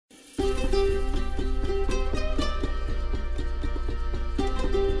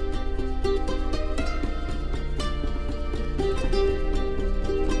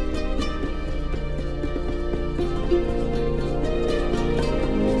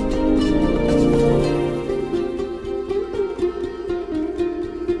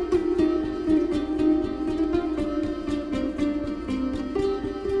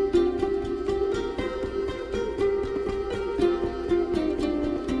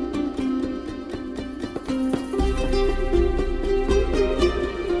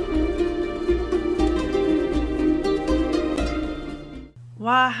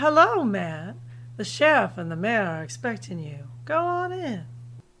Why, hello, Matt. The sheriff and the mayor are expecting you. Go on in.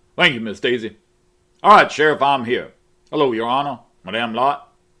 Thank you, Miss Daisy. All right, Sheriff, I'm here. Hello, Your Honor, Madame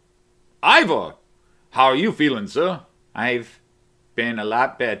Lot. Ivor, how are you feeling, sir? I've been a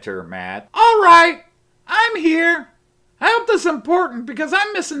lot better, Matt. All right, I'm here. I hope this is important because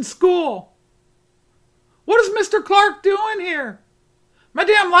I'm missing school. What is Mr. Clarke doing here?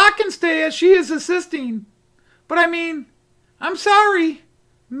 Madame Lot can stay as she is assisting. But I'm sorry,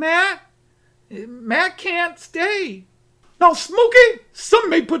 Matt can't stay. Now, Smokey, some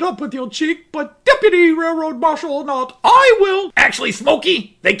may put up with your cheek, but Deputy Railroad Marshal or not, I will. Actually,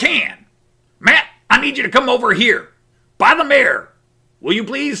 Smokey, they can. Matt, I need you to come over here. By the mayor. Will you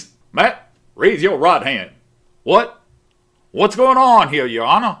please? Matt, raise your right hand. What? What's going on here, Your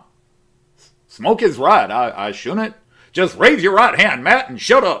Honor? Smokey's right. I shouldn't. Just raise your right hand, Matt, and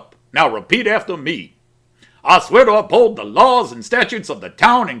shut up. Now repeat after me. I swear to uphold the laws and statutes of the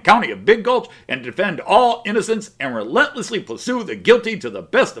town and county of Big Gulch and defend all innocents and relentlessly pursue the guilty to the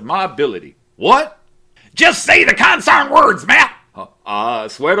best of my ability. What? Just say the concerned words, Matt! I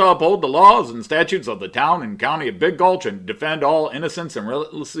swear to uphold the laws and statutes of the town and county of Big Gulch and defend all innocents and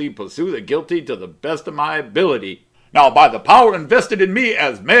relentlessly pursue the guilty to the best of my ability. Now, by the power invested in me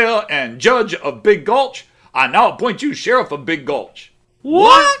as mayor and judge of Big Gulch, I now appoint you sheriff of Big Gulch.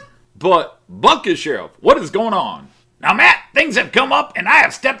 What? But Buck is sheriff. What is going on? Now, Matt, things have come up, and I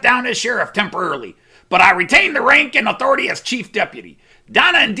have stepped down as sheriff temporarily. But I retain the rank and authority as chief deputy.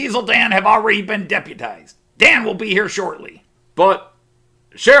 Donna and Diesel Dan have already been deputized. Dan will be here shortly. But,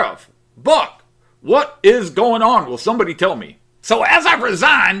 Sheriff, Buck, what is going on? Will somebody tell me? So as I've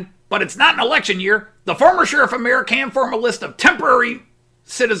resigned, but it's not an election year, the former sheriff of mayor can form a list of temporary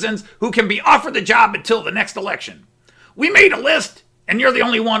citizens who can be offered the job until the next election. We made a list, and you're the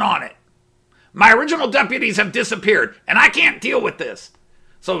only one on it. My original deputies have disappeared, and I can't deal with this.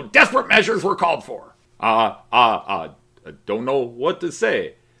 So desperate measures were called for. I don't know what to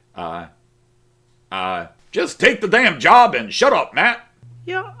say. Just take the damn job and shut up, Matt.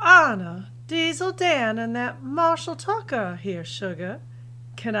 Your Honor, Diesel Dan and that Marshal Tucker are here, sugar.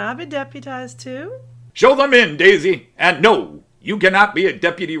 Can I be deputized too? Show them in, Daisy. And no, you cannot be a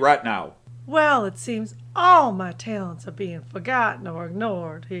deputy right now. Well, it seems all my talents are being forgotten or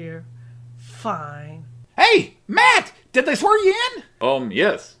ignored here. Fine. Hey, Matt, did they swear you in?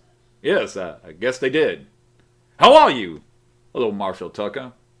 Yes. Yes, I guess they did. How are you? Hello, Marshal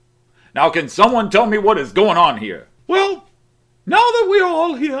Tucker. Now, can someone tell me what is going on here? Well, now that we are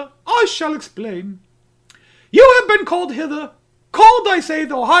all here, I shall explain. You have been called hither. Called, I say,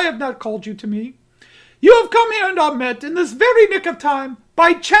 though I have not called you to me. You have come here and are met in this very nick of time,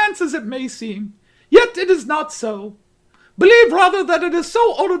 by chance as it may seem. Yet it is not so. Believe rather that it is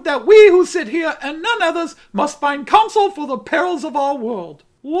so ordered that we who sit here and none others must find counsel for the perils of our world.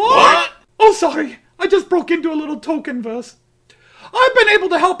 What? Oh, sorry. I just broke into a little token verse. I've been able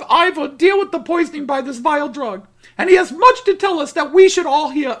to help Ivor deal with the poisoning by this vile drug, and he has much to tell us that we should all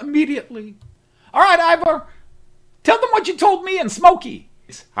hear immediately. All right, Ivor. Tell them what you told me and Smokey.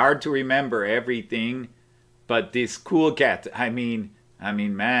 It's hard to remember everything, but this cool cat, I mean,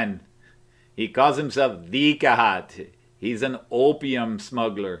 man, he calls himself the Kahat. He's an opium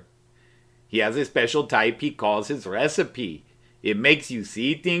smuggler. He has a special type he calls his recipe. It makes you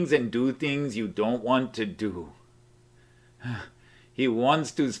see things and do things you don't want to do. He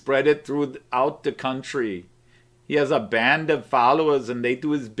wants to spread it throughout the country. He has a band of followers and they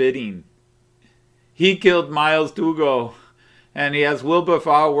do his bidding. He killed Miles Dugo, and he has Wilbur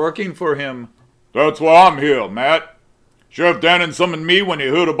Farr working for him. That's why I'm here, Matt. Sheriff Dannon summoned me when he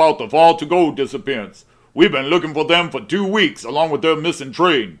heard about the Fall to Go disappearance. We've been looking for them for 2 weeks, along with their missing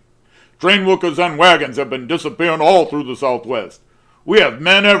train. Train workers and wagons have been disappearing all through the Southwest. We have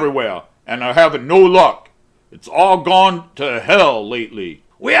men everywhere, and are having no luck. It's all gone to hell lately.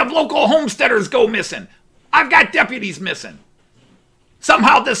 We have local homesteaders go missing. I've got deputies missing.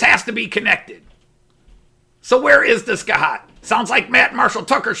 Somehow this has to be connected. So where is this Kahat? Sounds like Matt and Marshal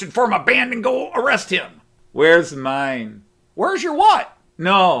Tucker should form a band and go arrest him. Where's mine? Where's your what?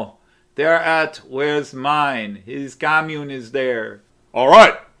 No, they're at Where's Mine. His commune is there. All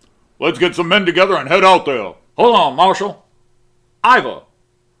right, let's get some men together and head out there. Hold on, Marshal. Ivor,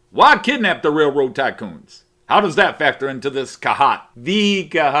 why kidnap the railroad tycoons? How does that factor into this Kahat? The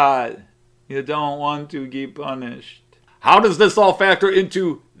Kahat. You don't want to get punished. How does this all factor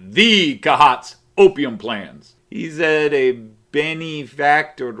into the Kahat's opium plans? He said a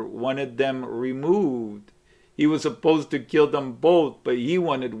benefactor wanted them removed. He was supposed to kill them both, but he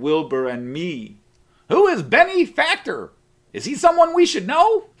wanted Wilbur and me. Who is benefactor? Is he someone we should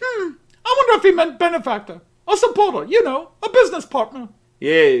know? I wonder if he meant benefactor. A supporter, a business partner.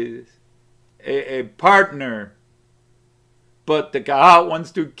 Yes, a partner. But the Kahat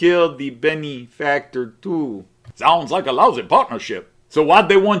wants to kill the benefactor too. Sounds like a lousy partnership. So why'd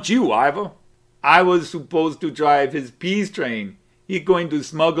they want you, Ivor? I was supposed to drive his peace train. He's going to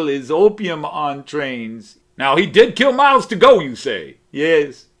smuggle his opium on trains. Now he did kill Miles to go, you say?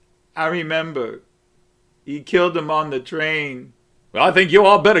 Yes, I remember. He killed him on the train. Well, I think you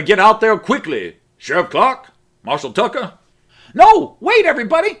all better get out there quickly. Sheriff Clarke? Marshal Tucker? No, wait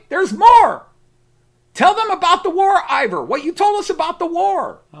everybody, there's more! Tell them about the war, Ivor, what you told us about the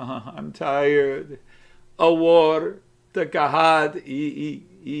war. I'm tired. A war. The Kahat,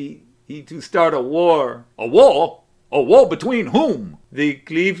 he to start a war. A war? A war between whom? The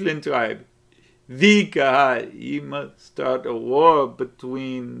Cleveland tribe. The Kahat, he must start a war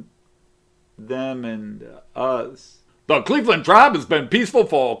between them and us. The Cleveland tribe has been peaceful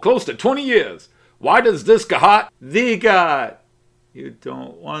for close to 20 years. Why does this Kahat? The Kahat. You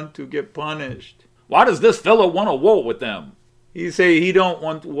don't want to get punished. Why does this fellow want a war with them? He say he don't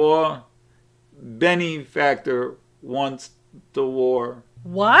want war. Benefactor wants the war.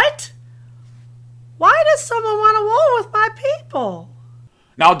 What? Why does someone want a war with my people?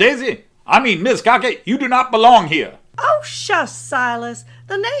 Now, Daisy, I mean Miss Clarke, you do not belong here. Oh, shush, Silas.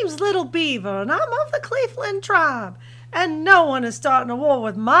 The name's Little Beaver, and I'm of the Cleveland tribe. And no one is starting a war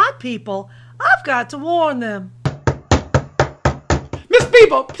with my people. I've got to warn them. Miss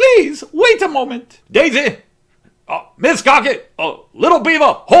Beaver, please, wait a moment. Daisy! Miss Clarke! Little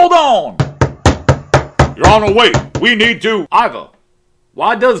Beaver, hold on! You're on the way. We need to... Ivor,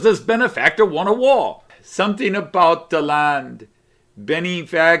 why does this benefactor want a war? Something about the land.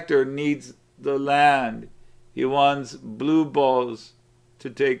 Benefactor needs the land. He wants blue balls to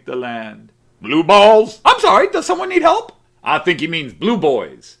take the land. Blue balls? I'm sorry, does someone need help? I think he means blue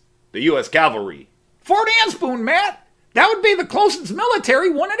boys. The U.S. Cavalry. Fort Anspoon, Matt. That would be the closest military,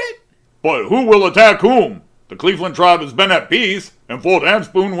 wouldn't it? But who will attack whom? The Cleveland tribe has been at peace, and Fort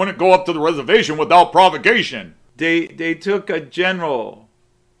Anspoon wouldn't go up to the reservation without provocation. They took a general.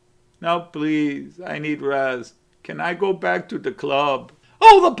 Now please, I need rest. Can I go back to the club?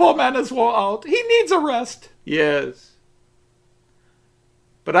 Oh, the poor man is wore out. He needs a rest. Yes.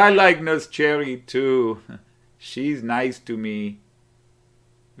 But I like Nurse Cherry too. She's nice to me.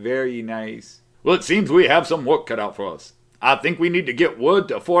 Very nice. Well, it seems we have some work cut out for us. I think we need to get word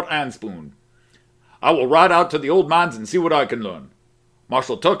to Fort Anspoon. I will ride out to the old mines and see what I can learn.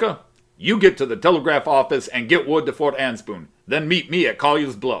 Marshal Tucker, you get to the telegraph office and get word to Fort Anspoon. Then meet me at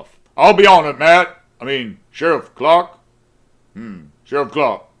Collier's Bluff. I'll be on it, Matt. Sheriff Clarke. Sheriff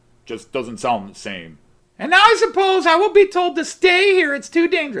Clarke. Just doesn't sound the same. And now I suppose I will be told to stay here. It's too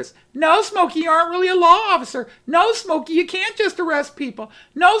dangerous. No, Smokey, you aren't really a law officer. No, Smokey, you can't just arrest people.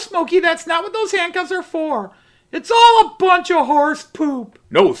 No, Smokey, that's not what those handcuffs are for. It's all a bunch of horse poop.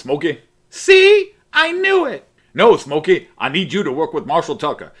 No, Smokey. See? I knew it. No, Smokey, I need you to work with Marshal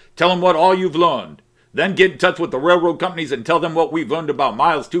Tucker. Tell him what all you've learned. Then get in touch with the railroad companies and tell them what we've learned about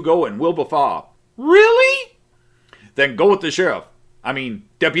Miles Tugo and Wilbur Farr. Really? Then go with the sheriff.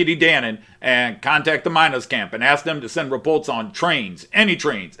 Deputy Dannon, and contact the miners' camp and ask them to send reports on trains, any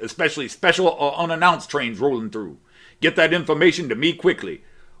trains, especially special or unannounced trains rolling through. Get that information to me quickly.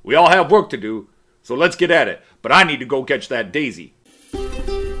 We all have work to do, so let's get at it. But I need to go catch that Daisy.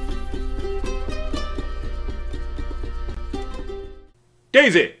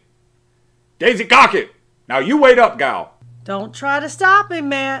 Daisy! Daisy Clarke! Now you wait up, gal. Don't try to stop me,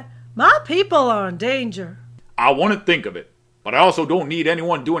 Matt. My people are in danger. I wouldn't think of it. But I also don't need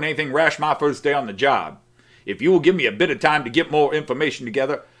anyone doing anything rash my first day on the job. If you will give me a bit of time to get more information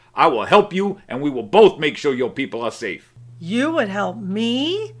together, I will help you and we will both make sure your people are safe. You would help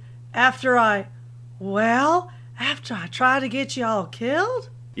me? After I try to get you all killed?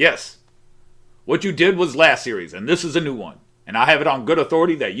 Yes. What you did was last series, and this is a new one. And I have it on good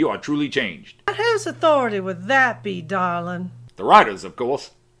authority that you are truly changed. And whose authority would that be, darling? The writers, of course.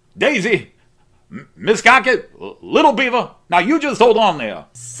 Daisy! Miss Clarke, Little Beaver, now you just hold on there.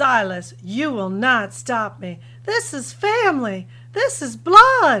 Silas, you will not stop me. This is family. This is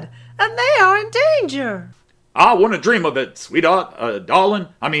blood. And they are in danger. I wouldn't dream of it, sweetheart, darling.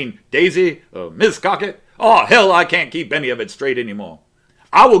 Daisy, Miss Clarke. Oh, hell, I can't keep any of it straight anymore.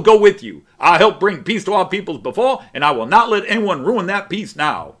 I will go with you. I helped bring peace to our peoples before, and I will not let anyone ruin that peace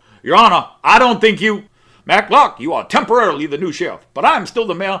now. Your Honor, I don't think you... Matt Clarke, you are temporarily the new sheriff, but I am still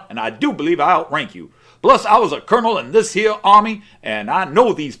the mayor, and I do believe I outrank you. Plus, I was a colonel in this here army, and I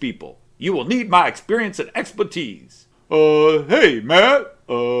know these people. You will need my experience and expertise. Hey, Matt.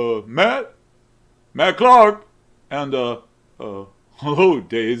 Matt Clarke. And, hello,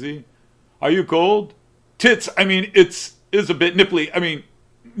 Daisy. Are you cold? Tits, it's a bit nipply.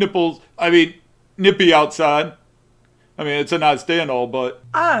 nippy outside. I mean, it's a nice day and all, but...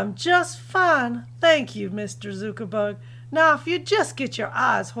 I'm just fine, thank you, Mr. Zuckerberg. Now, if you'd just get your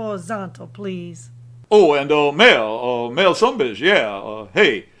eyes horizontal, please. Oh, and mail Sunbish, yeah.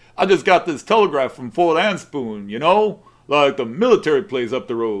 Hey, I just got this telegraph from Fort Anspoon, you know? Like the military place up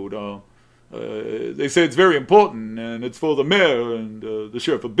the road. They say it's very important, and it's for the mayor and the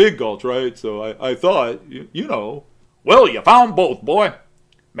sheriff of Big Gulch, right? So I thought, you know. Well, you found both, boy.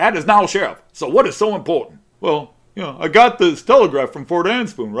 Matt is now sheriff, so what is so important? Well, you know, I got this telegraph from Fort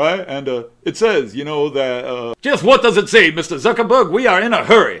Anspoon, right? And it says, you know, that... Just what does it say, Mr. Zuckerberg? We are in a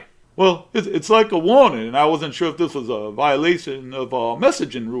hurry. Well, it's like a warning, and I wasn't sure if this was a violation of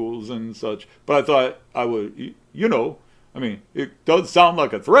messaging rules and such. But I thought I would, you know, I mean, it does sound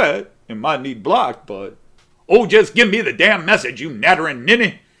like a threat. It might need blocked, but... Oh, just give me the damn message, you nattering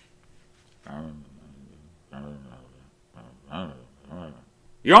ninny.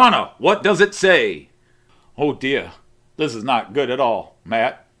 Your Honor, what does it say? Oh dear, this is not good at all,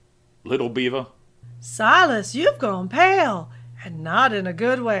 Matt. Little Beaver. Silas, you've gone pale, and not in a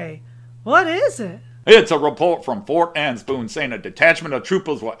good way. What is it? It's a report from Fort Anspoon saying a detachment of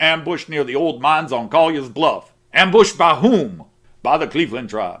troopers were ambushed near the old mines on Collier's Bluff. Ambushed by whom? By the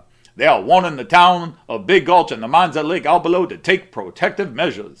Cleveland tribe. They are warning the town of Big Gulch and the mines at Lake Albelo to take protective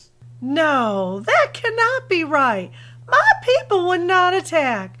measures. No, that cannot be right. My people would not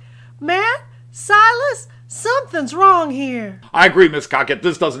attack. Matt, Silas, something's wrong here. I agree, Miss Cockett.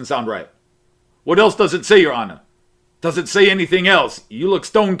 This doesn't sound right. What else does it say, Your Honor? Does it say anything else? You look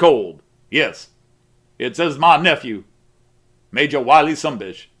stone cold. Yes. It says my nephew, Major Wiley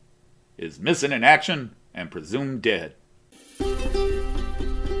Sunbish, is missing in action and presumed dead.